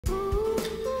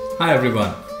Hi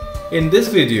everyone. In this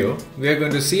video, we are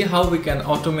going to see how we can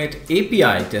automate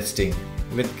API testing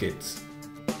with CITS.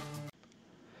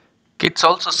 CITS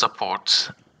also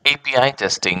supports API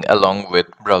testing along with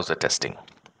browser testing.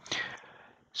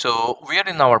 So we are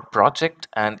in our project,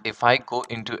 and if I go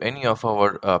into any of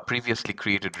our previously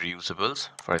created reusables,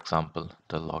 for example,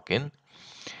 the login,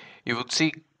 you would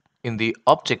see in the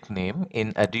object name,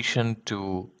 in addition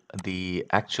to the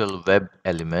actual web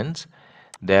elements,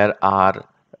 there are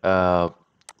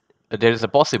there is a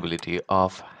possibility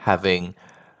of having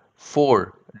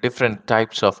 4 different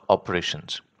types of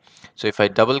operations. So if I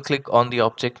double click on the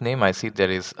object name, I see there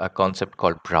is a concept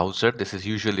called browser. This is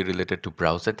usually related to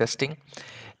browser testing.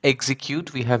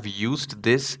 Execute, we have used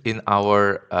this in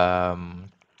our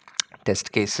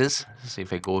test cases. So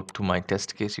if I go to my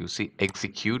test case, you see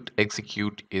execute.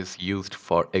 Execute is used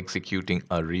for executing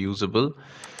a reusable.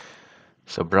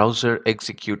 So browser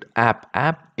execute app.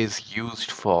 App is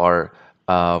used for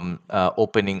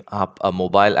opening up a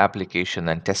mobile application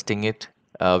and testing it.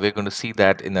 We're going to see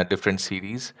that in a different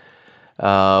series.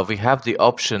 We have the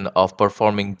option of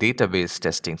performing database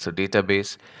testing. So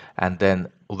database and then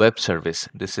web service.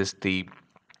 This is the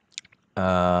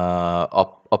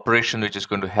operation which is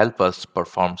going to help us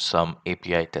perform some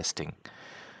API testing.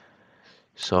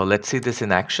 So let's see this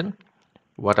in action.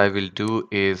 What I will do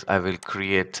is I will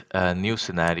create a new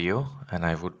scenario, and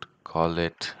I would call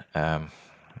it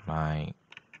my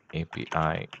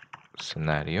API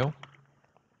scenario.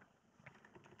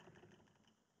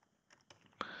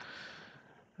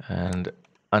 And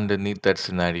underneath that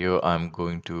scenario, I'm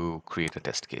going to create a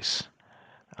test case.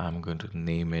 I'm going to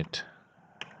name it.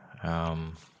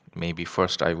 Maybe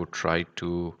first I would try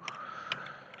to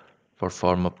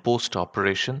perform a post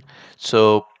operation.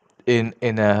 So in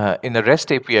a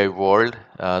REST API world,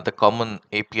 the common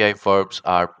API verbs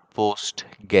are post,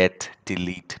 get,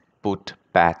 delete, put,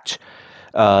 patch.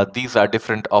 These are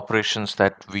different operations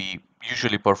that we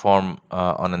usually perform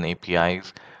on an API.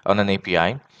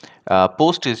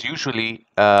 Post is usually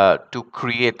to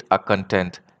create a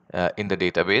content in the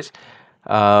database.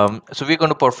 So we're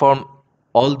going to perform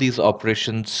all these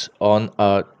operations on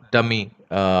a dummy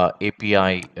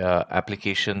API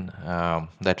application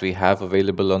that we have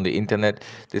available on the internet.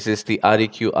 This is the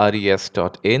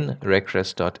reqres.in,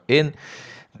 recres.in.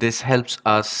 This helps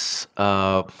us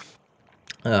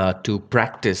to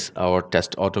practice our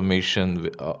test automation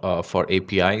for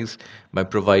APIs by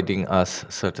providing us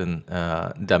certain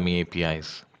dummy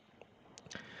APIs.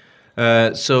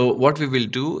 So what we will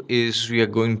do is we are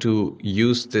going to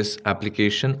use this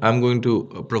application. I'm going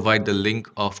to provide the link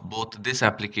of both this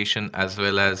application as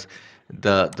well as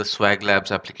the Swag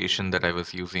Labs application that I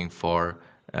was using for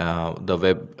the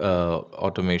web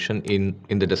automation in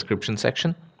the description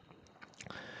section.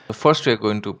 First, we are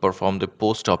going to perform the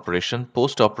post operation.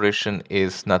 Post operation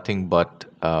is nothing but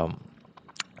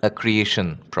a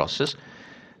creation process.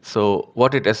 So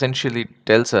what it essentially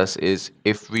tells us is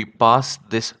if we pass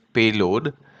this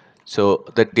payload, so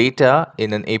the data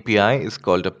in an API is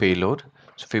called a payload.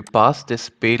 So if we pass this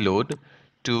payload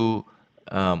to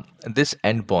this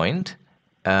endpoint,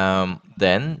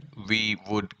 then we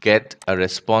would get a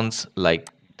response like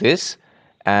this,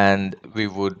 and we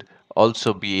would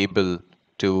also be able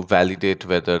to validate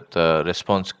whether the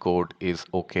response code is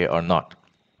okay or not.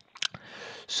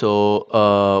 So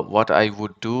what I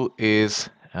would do is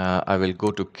I will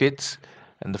go to CITS,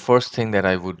 and the first thing that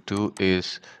I would do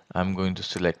is I'm going to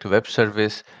select web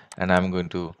service, and I'm going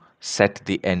to set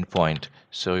the endpoint.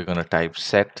 So you're going to type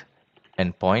set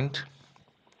endpoint.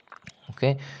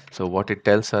 Okay, so what it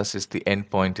tells us is the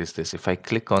endpoint is this. If I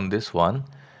click on this one,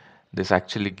 this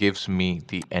actually gives me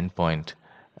the endpoint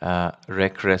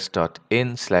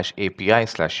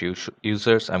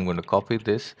recres.in/API/users. I'm going to copy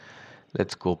this.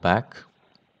 Let's go back.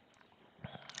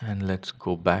 And let's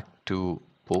go back to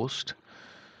post.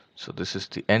 So this is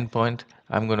the endpoint.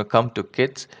 I'm going to come to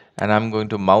CITS, and I'm going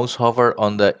to mouse hover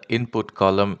on the input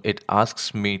column. It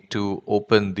asks me to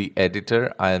open the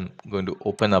editor. I'm going to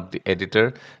open up the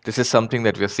editor. This is something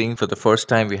that we're seeing for the first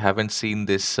time. We haven't seen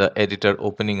this editor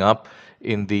opening up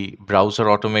in the browser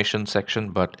automation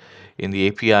section, but in the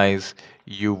APIs,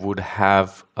 you would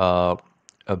have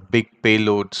big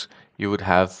payloads. You would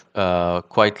have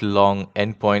quite long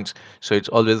endpoints, so it's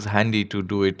always handy to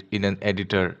do it in an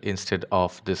editor instead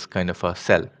of this kind of a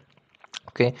cell.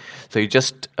 Okay, so you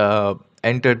just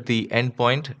enter the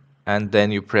endpoint, and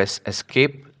then you press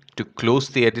escape to close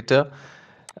the editor.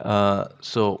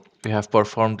 So we have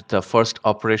performed the first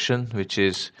operation, which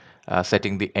is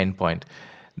setting the endpoint.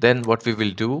 Then what we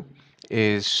will do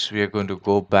is we are going to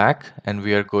go back, and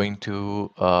we are going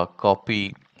to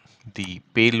copy the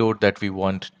payload that we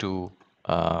want to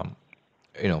um,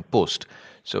 post.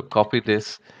 So copy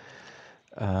this.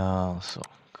 So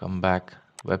come back,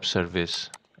 web service,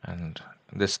 and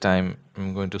this time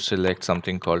I'm going to select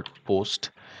something called post.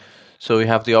 So we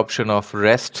have the option of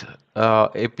REST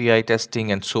API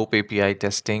testing and SOAP API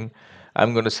testing.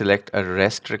 I'm going to select a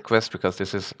REST request because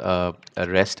this is a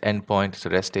REST endpoint, it's a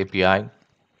REST API.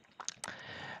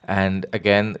 And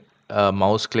again,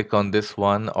 mouse click on this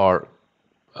one, or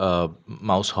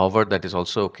mouse hover, that is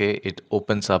also okay. It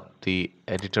opens up the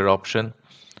editor option.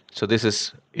 So this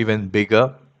is even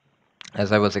bigger.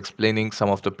 As I was explaining, some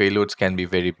of the payloads can be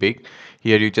very big.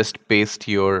 Here you just paste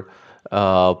your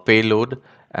payload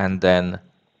and then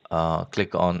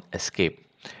click on escape.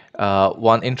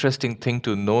 One interesting thing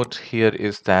to note here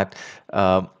is that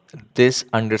this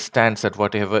understands that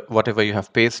whatever you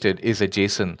have pasted is a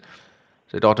JSON.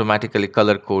 So it automatically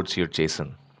color codes your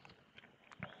JSON.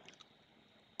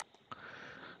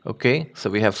 Okay, so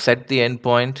we have set the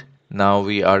endpoint. Now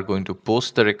we are going to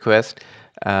post the request.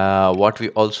 What we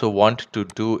also want to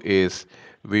do is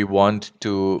we want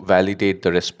to validate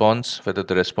the response, whether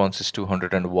the response is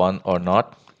 201 or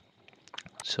not.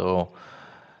 So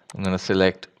I'm going to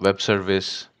select web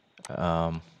service,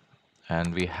 um,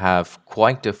 and we have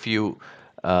quite a few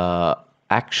uh,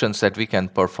 actions that we can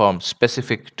perform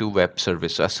specific to web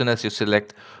service. So as soon as you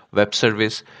select web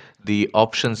service, the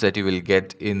options that you will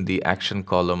get in the action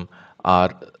column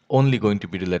are only going to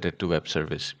be related to web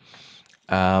service.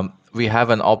 We have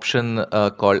an option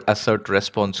called assert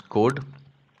response code.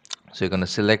 So you're going to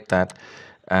select that,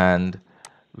 and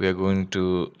we are going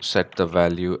to set the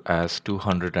value as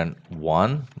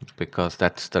 201 because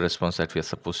that's the response that we are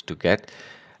supposed to get.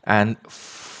 And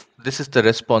this is the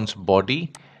response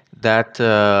body that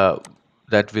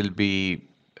that will be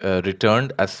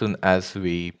returned as soon as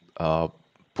we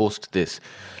post this.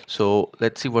 So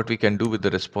let's see what we can do with the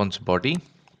response body.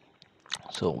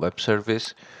 So web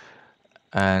service,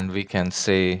 and we can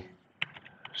say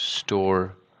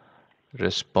store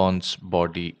response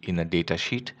body in a data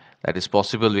sheet. That is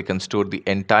possible. We can store the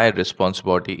entire response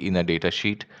body in a data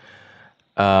sheet.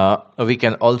 We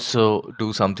can also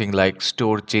do something like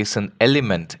store JSON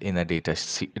element in a data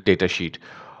sheet,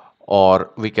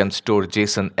 or we can store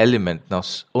JSON element. Now,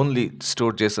 only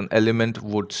store JSON element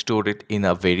would store it in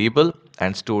a variable,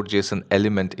 and store JSON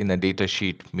element in a data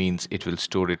sheet means it will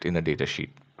store it in a data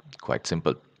sheet. Quite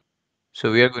simple.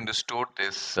 So we are going to store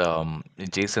this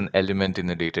JSON element in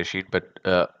the datasheet, but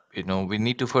we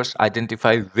need to first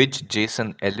identify which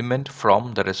JSON element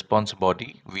from the response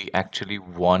body we actually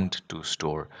want to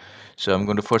store. So I'm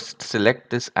going to first select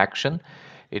this action.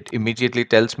 It immediately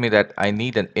tells me that I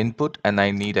need an input and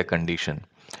I need a condition.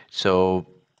 So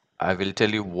I will tell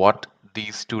you what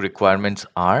these two requirements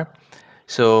are.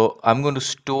 So I'm going to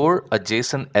store a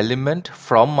JSON element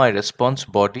from my response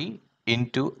body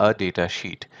into a data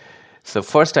sheet. So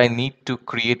first I need to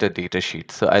create a data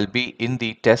sheet. So I'll be in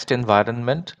the test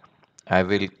environment. I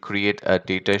will create a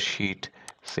data sheet,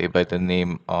 say by the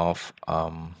name of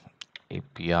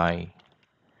API.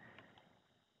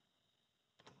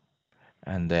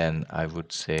 And then I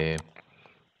would say,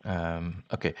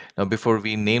 okay, now before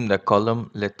we name the column,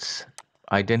 let's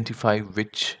identify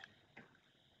which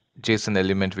JSON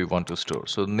element we want to store.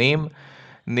 So name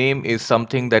is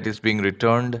something that is being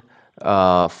returned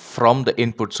from the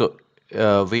input. So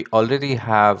we already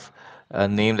have a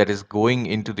name that is going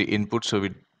into the input. So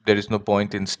there is no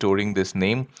point in storing this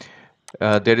name.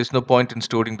 There is no point in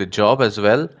storing the job as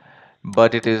well,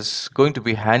 but it is going to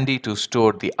be handy to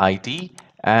store the ID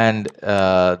and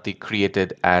the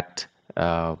created at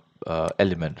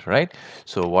element, right?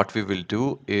 So what we will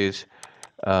do is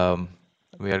um,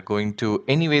 we are going to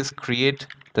anyways create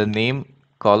the name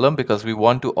column because we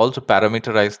want to also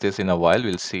parameterize this in a while.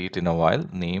 We'll see it in a while.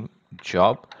 Name,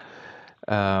 job.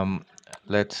 Um,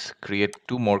 let's create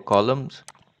two more columns.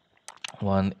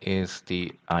 One is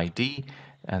the ID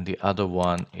and the other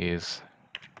one is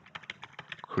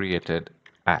created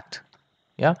at.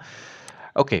 Yeah.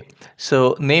 Okay,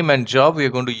 so name and job, we are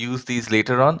going to use these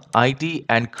later on. ID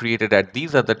and created at,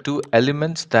 these are the two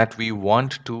elements that we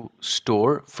want to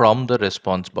store from the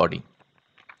response body.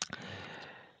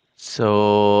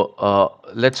 So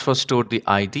let's first store the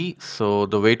ID. So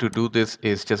the way to do this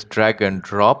is just drag and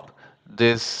drop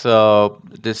this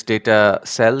data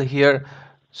cell here.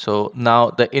 So now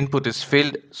the input is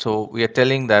filled. So we are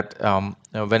telling that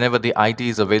whenever the ID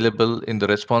is available in the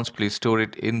response, please store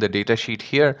it in the data sheet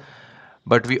here.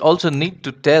 But we also need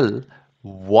to tell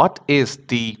what is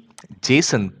the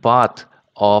JSON path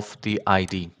of the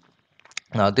ID.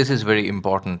 Now, this is very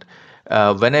important.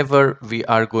 Whenever we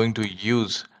are going to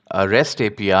use a REST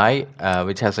API,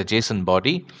 which has a JSON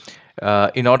body,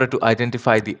 In order to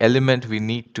identify the element, we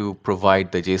need to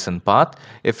provide the JSON path.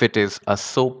 If it is a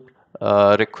SOAP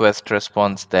request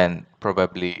response, then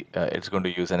probably it's going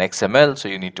to use an XML, so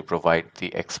you need to provide the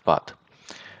XPath.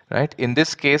 Right. In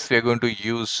this case, we are going to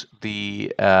use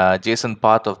the JSON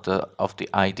path of the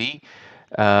ID.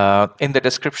 In the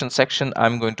description section,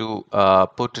 I'm going to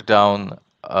put down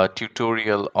a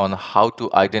tutorial on how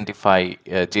to identify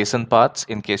JSON paths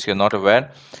in case you're not aware.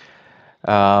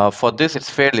 For this, it's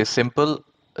fairly simple.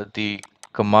 The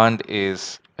command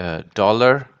is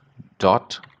 $.id.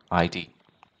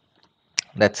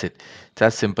 That's it. It's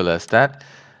as simple as that.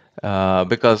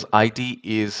 Because ID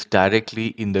is directly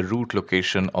in the root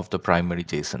location of the primary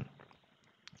JSON.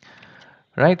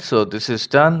 Right, so this is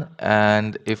done,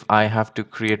 and if I have to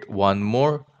create one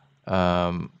more,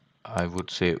 I would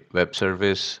say web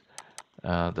service,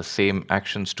 the same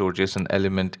action store JSON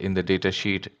element in the data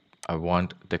sheet. I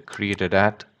want the created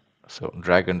at, so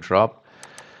drag and drop,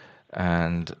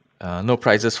 and no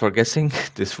prizes for guessing.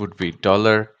 This would be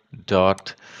dollar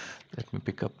dot, let me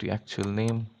pick up the actual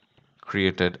name,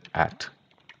 created at.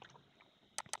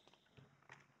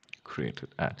 Created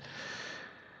at.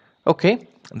 Okay,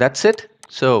 that's it.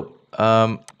 So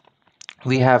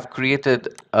we have created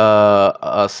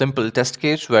a simple test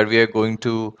case where we are going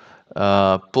to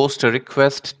post a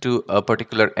request to a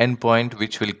particular endpoint,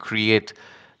 which will create,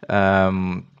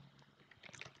 um,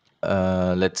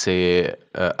 let's say,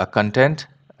 a content,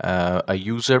 a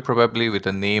user probably with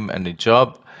a name and a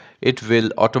job. It will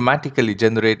automatically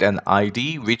generate an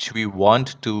ID which we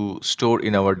want to store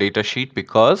in our data sheet,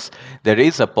 because there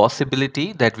is a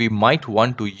possibility that we might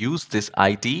want to use this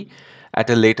ID at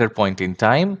a later point in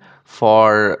time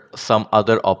for some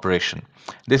other operation.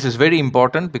 This is very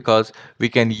important because we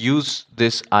can use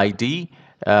this ID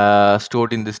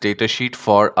stored in this data sheet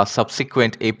for a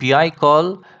subsequent API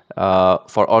call,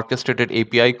 for orchestrated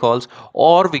API calls,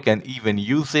 or we can even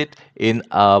use it in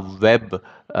a web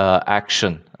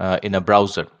action in a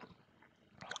browser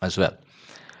as well.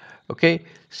 Okay,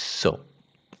 so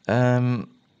um,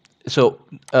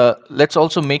 let's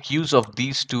also make use of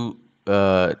these two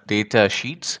data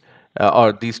sheets,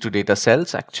 or these two data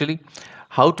cells actually.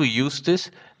 How to use this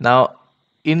now?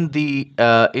 In the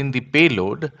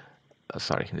payload,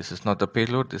 sorry, this is not the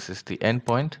payload. This is the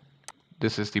endpoint.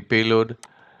 This is the payload.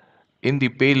 In the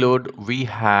payload, we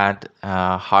had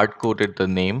hard-coded the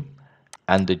name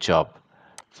and the job.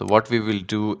 So what we will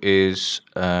do is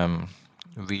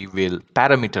we will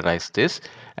parameterize this,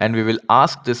 and we will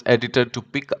ask this editor to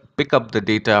pick up the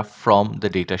data from the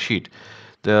data sheet.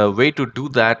 The way to do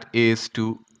that is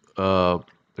to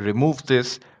remove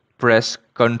this, press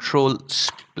Control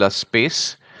plus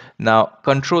space. Now,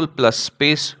 Control plus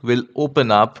space will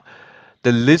open up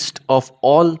the list of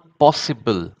all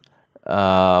possible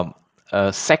uh,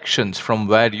 sections from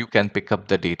where you can pick up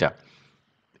the data.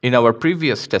 In our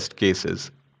previous test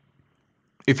cases,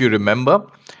 if you remember,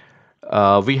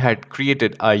 we had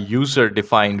created a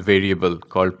user-defined variable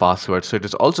called password. So it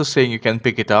is also saying you can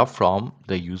pick it up from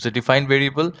the user-defined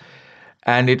variable,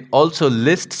 and it also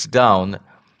lists down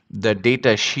the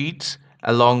data sheets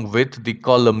along with the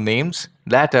column names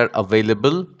that are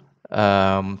available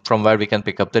from where we can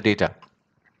pick up the data.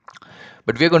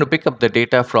 But we're going to pick up the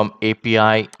data from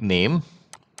API name.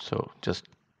 So just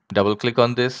double click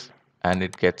on this and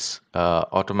it gets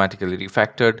automatically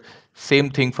refactored. Same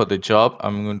thing for the job.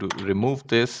 I'm going to remove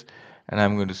this and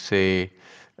I'm going to say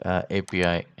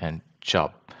API and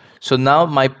job. So now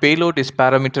my payload is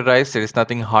parameterized. There is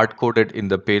nothing hard coded in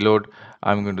the payload.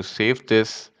 I'm going to save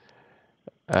this,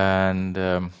 and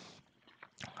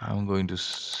I'm going to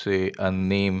say a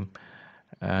name,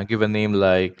 give a name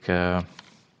like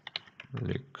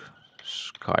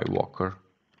Skywalker,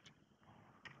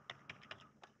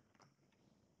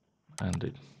 and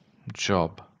the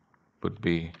job would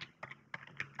be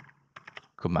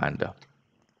commander.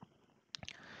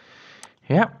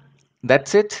 Yeah,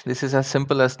 that's it. This is as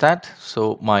simple as that.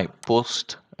 So my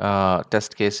post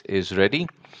test case is ready.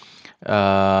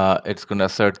 It's going to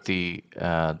assert the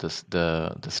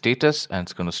status, and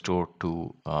it's going to store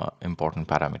two important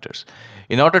parameters.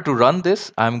 In order to run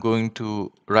this, I'm going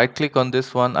to right click on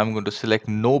this one. I'm going to select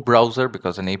no browser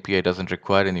because an API doesn't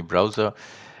require any browser,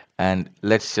 and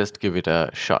let's just give it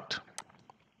a shot.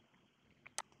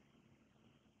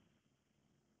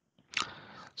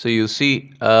 So you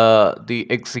see the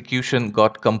execution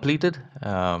got completed,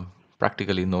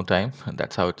 practically no time.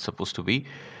 That's how it's supposed to be.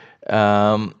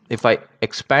 If I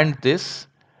expand this,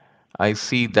 I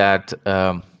see that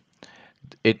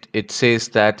it says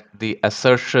that the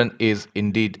assertion is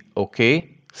indeed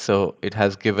okay. So it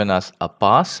has given us a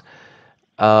pass,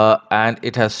 and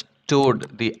it has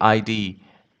stored the ID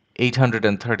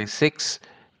 836,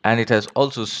 and it has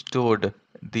also stored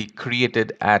the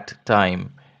created at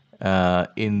time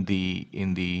in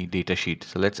the data sheet.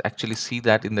 So let's actually see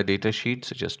that in the data sheet.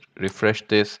 So just refresh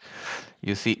this.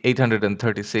 You see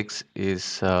 836 is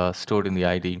stored in the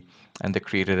ID and the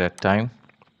created at time.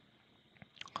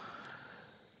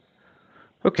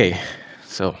 Okay,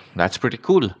 so that's pretty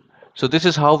cool. So this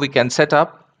is how we can set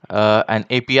up an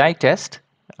API test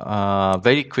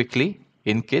very quickly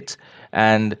in CITS,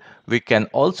 and we can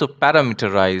also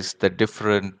parameterize the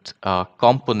different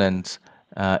components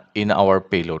in our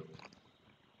payload.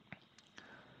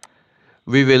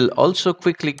 We will also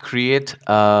quickly create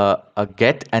a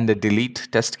get and a delete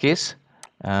test case.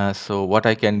 So what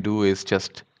I can do is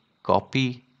just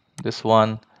copy this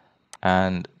one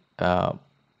and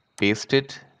paste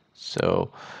it.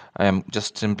 So I am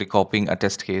just simply copying a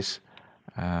test case.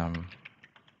 Um,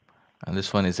 and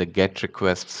this one is a get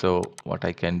request. So what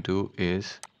I can do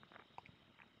is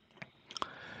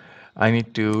I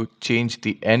need to change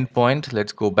the endpoint.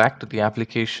 Let's go back to the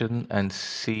application and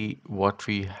see what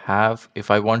we have.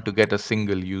 If I want to get a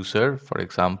single user, for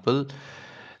example,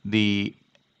 the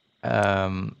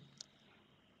um,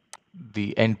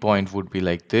 the endpoint would be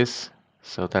like this.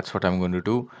 So that's what I'm going to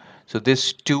do. So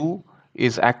this 2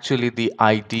 is actually the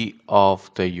ID of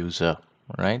the user,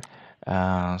 right?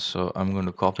 So I'm going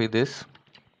to copy this.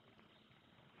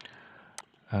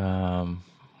 I'm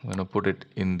going to put it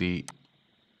in the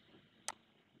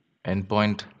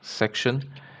endpoint section.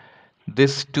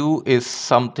 This too is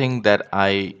something that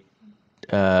I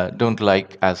don't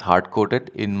like as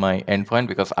hard-coded in my endpoint,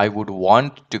 because I would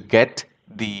want to get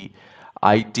the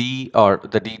ID or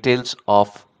the details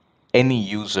of any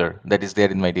user that is there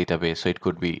in my database. So it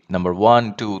could be number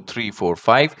 1, 2, 3, 4,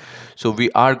 5. So we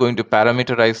are going to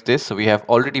parameterize this. So we have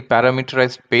already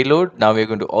parameterized payload. Now we're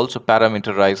going to also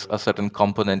parameterize a certain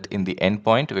component in the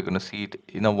endpoint. We're going to see it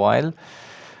in a while.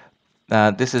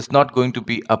 This is not going to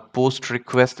be a post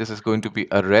request. This is going to be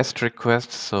a REST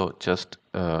request. So just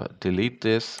delete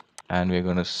this, and we're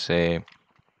going to say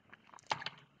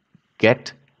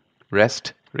get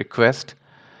REST request.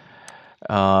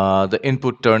 The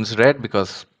input turns red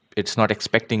because it's not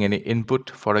expecting any input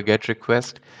for a get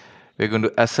request. We're going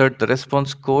to assert the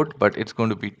response code, but it's going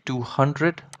to be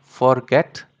 200 for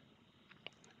get.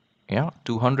 Yeah,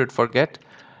 200 for get.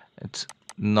 It's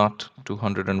not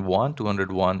 201.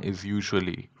 201 is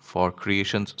usually for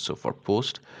creations, so for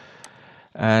post.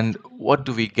 And what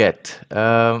do we get?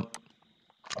 Oh,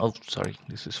 sorry,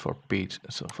 this is for page.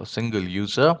 So for single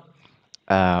user,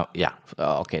 yeah,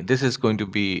 okay, this is going to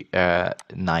be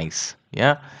nice.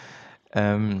 Yeah.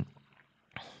 Um,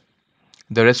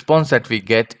 the response that we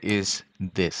get is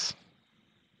this,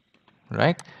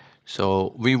 right?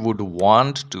 So we would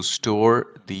want to store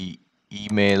the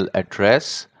email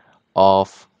address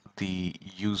of the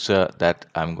user that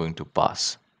I'm going to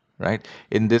pass, right?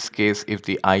 In this case, if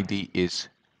the ID is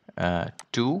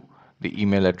 2, the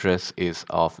email address is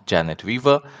of Janet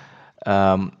Weaver.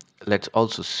 Let's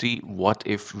also see what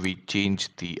if we change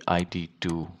the ID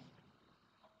to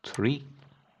 3,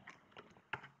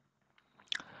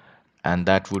 and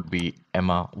that would be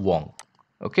Emma Wong.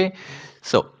 Okay,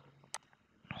 so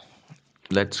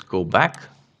let's go back.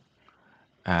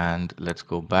 And let's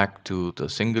go back to the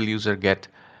single user get.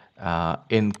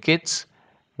 In CITS,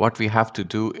 what we have to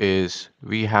do is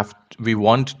we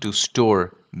want to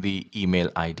store the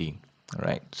email ID,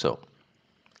 right? So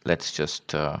let's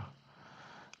just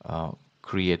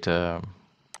create a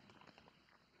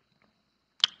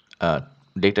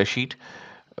data sheet.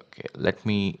 Okay, let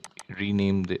me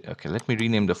rename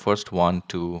the first one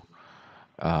to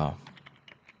uh,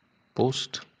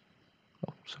 post.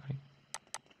 Oh, sorry.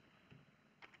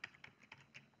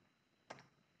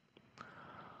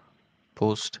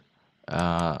 Post.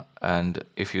 And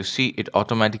if you see, it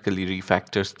automatically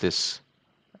refactors this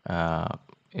uh,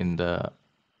 in the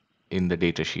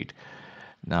data sheet.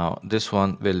 Now this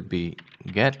one will be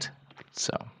get.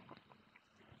 So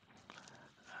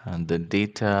and the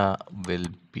data will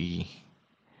be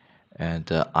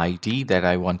the ID that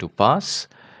I want to pass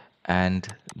and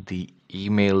the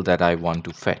email that I want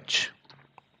to fetch.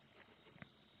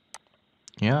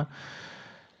 Yeah.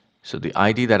 So the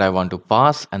ID that I want to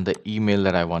pass and the email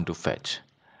that I want to fetch.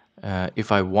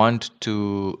 If I want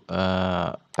to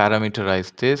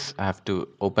parameterize this, I have to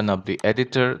open up the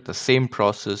editor, the same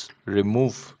process,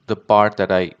 remove the part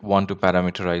that I want to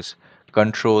parameterize,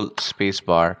 control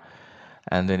spacebar,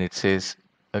 and then it says,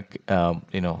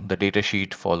 the data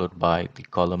sheet followed by the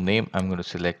column name. I'm going to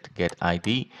select get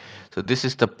ID. So this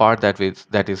is the part that is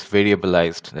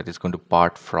variabilized, that is going to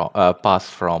pass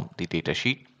from the data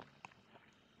sheet.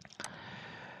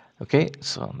 Okay,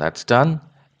 so that's done.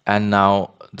 And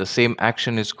now the same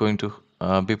action is going to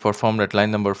be performed at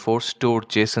line number 4, store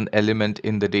JSON element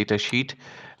in the data sheet.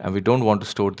 And we don't want to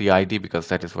store the ID because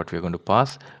that is what we're going to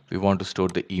pass. We want to store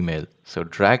the email. So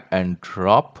drag and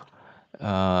drop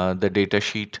the data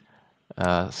sheet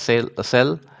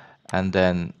cell, and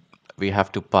then we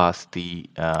have to pass the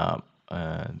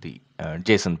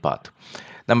JSON path.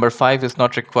 Number 5 is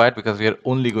not required because we are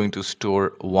only going to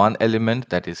store one element,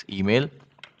 that is email.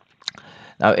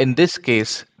 Now, in this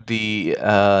case, the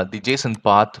JSON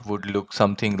path would look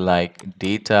something like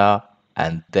data,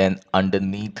 and then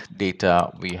underneath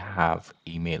data we have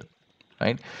email,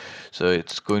 right? So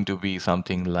it's going to be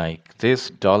something like this: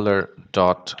 dollar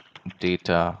dot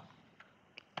data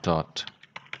dot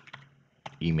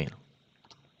email.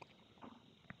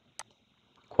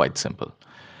 Quite simple.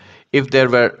 If there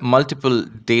were multiple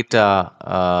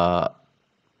data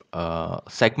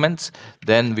segments,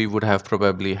 then we would have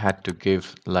probably had to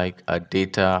give like a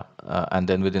data and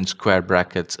then within square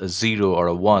brackets a 0 or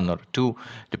a 1 or a 2,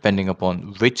 depending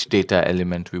upon which data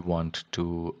element we want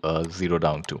to zero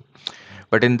down to.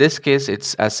 But in this case,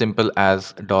 it's as simple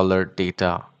as dollar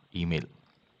data email.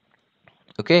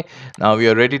 Okay, now we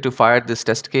are ready to fire this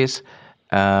test case,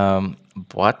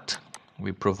 but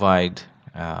we provide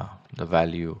the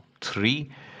value 3,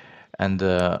 and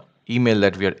the email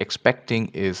that we are expecting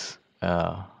is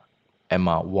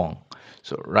Emma Wong.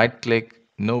 So right click,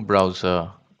 no browser,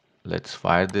 let's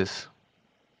fire this.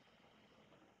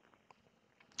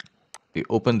 We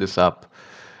open this up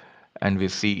and we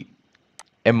see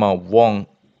Emma Wong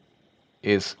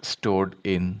is stored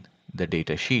in the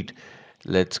data sheet.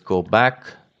 Let's go back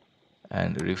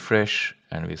and refresh,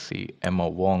 and we see Emma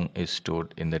Wong is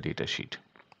stored in the data sheet.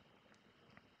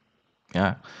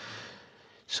 Yeah.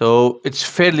 So it's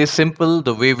fairly simple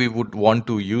the way we would want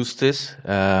to use this.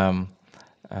 Now,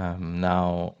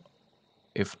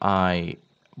 if I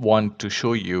want to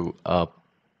show you a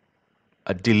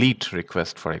delete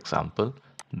request, for example,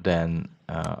 then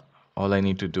all I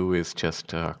need to do is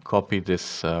just copy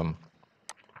this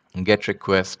get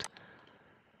request,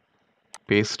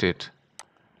 paste it,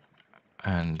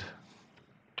 and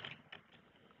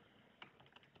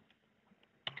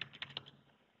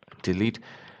delete.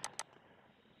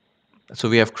 So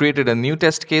we have created a new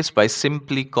test case by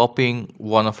simply copying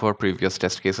one of our previous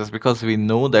test cases, because we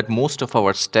know that most of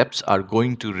our steps are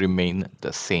going to remain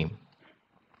the same.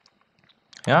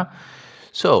 Yeah.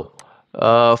 So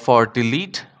for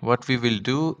delete, what we will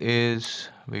do is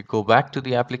we go back to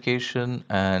the application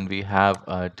and we have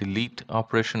a delete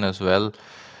operation as well.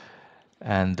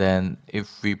 And then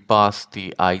if we pass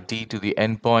the ID to the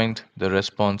endpoint, the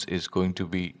response is going to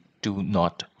be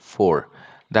 204.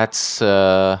 That's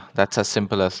as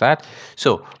simple as that.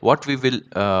 So what we will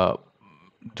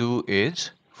do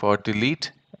is for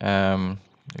delete, we're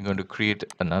going to create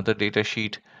another data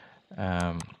sheet.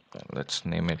 Um, let's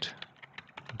name it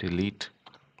delete.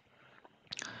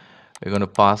 We're going to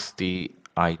pass the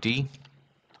ID.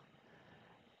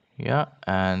 Yeah,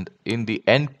 and in the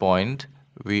endpoint,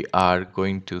 we are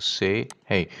going to say,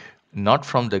 hey, not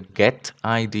from the get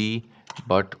ID,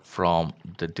 but from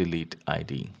the delete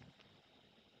ID.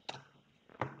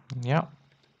 Yeah,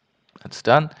 that's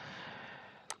done.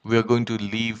 We're going to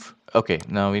leave. Okay,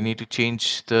 now we need to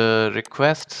change the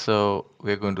request. So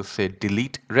we're going to say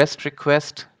delete REST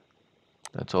request.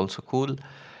 That's also cool.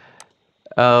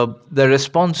 The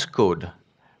response code,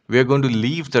 we are going to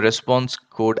leave the response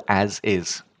code as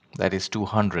is, that is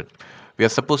 200. We are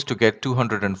supposed to get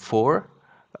 204,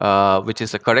 which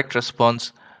is the correct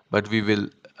response, but we will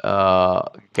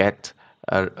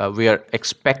we are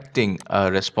expecting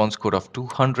a response code of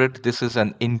 200. This is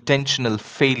an intentional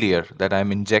failure that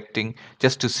I'm injecting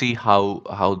just to see how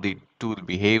the tool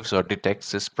behaves or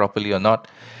detects this properly or not.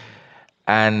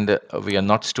 And we are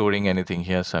not storing anything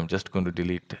here, so I'm just going to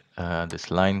delete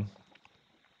this line.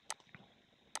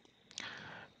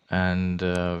 And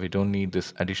we don't need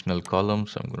this additional column,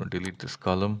 so I'm going to delete this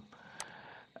column.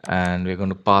 And we're going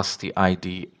to pass the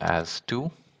ID as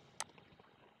 2.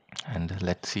 And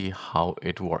let's see how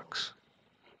it works.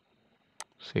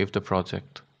 Save the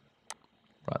project.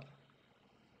 Run.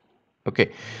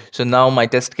 Okay, so now my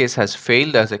test case has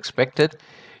failed as expected.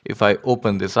 If I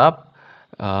open this up,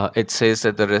 it says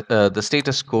that the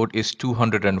status code is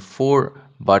 204,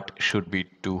 but should be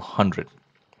 200.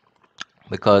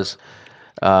 Because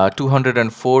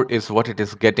 204 is what it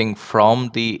is getting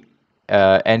from the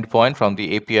endpoint, from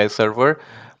the API server,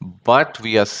 but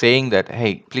we are saying that,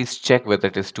 hey, please check whether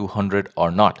it is 200 or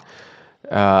not,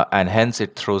 and hence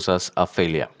it throws us a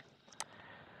failure.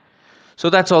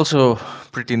 So that's also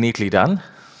pretty neatly done.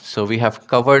 So we have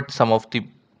covered some of the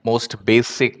most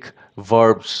basic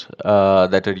verbs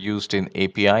that are used in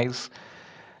APIs.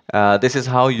 This is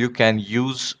how you can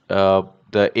use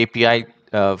the API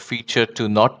feature to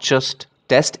not just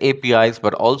test APIs,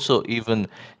 but also even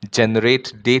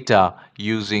generate data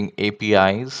using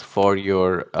APIs for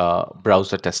your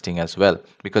browser testing as well,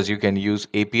 because you can use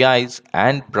APIs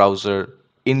and browser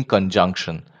in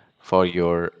conjunction for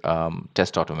your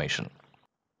test automation.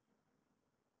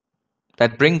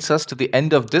 That brings us to the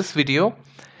end of this video.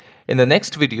 In the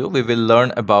next video, we will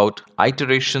learn about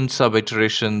iteration,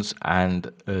 sub-iterations,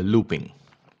 and looping.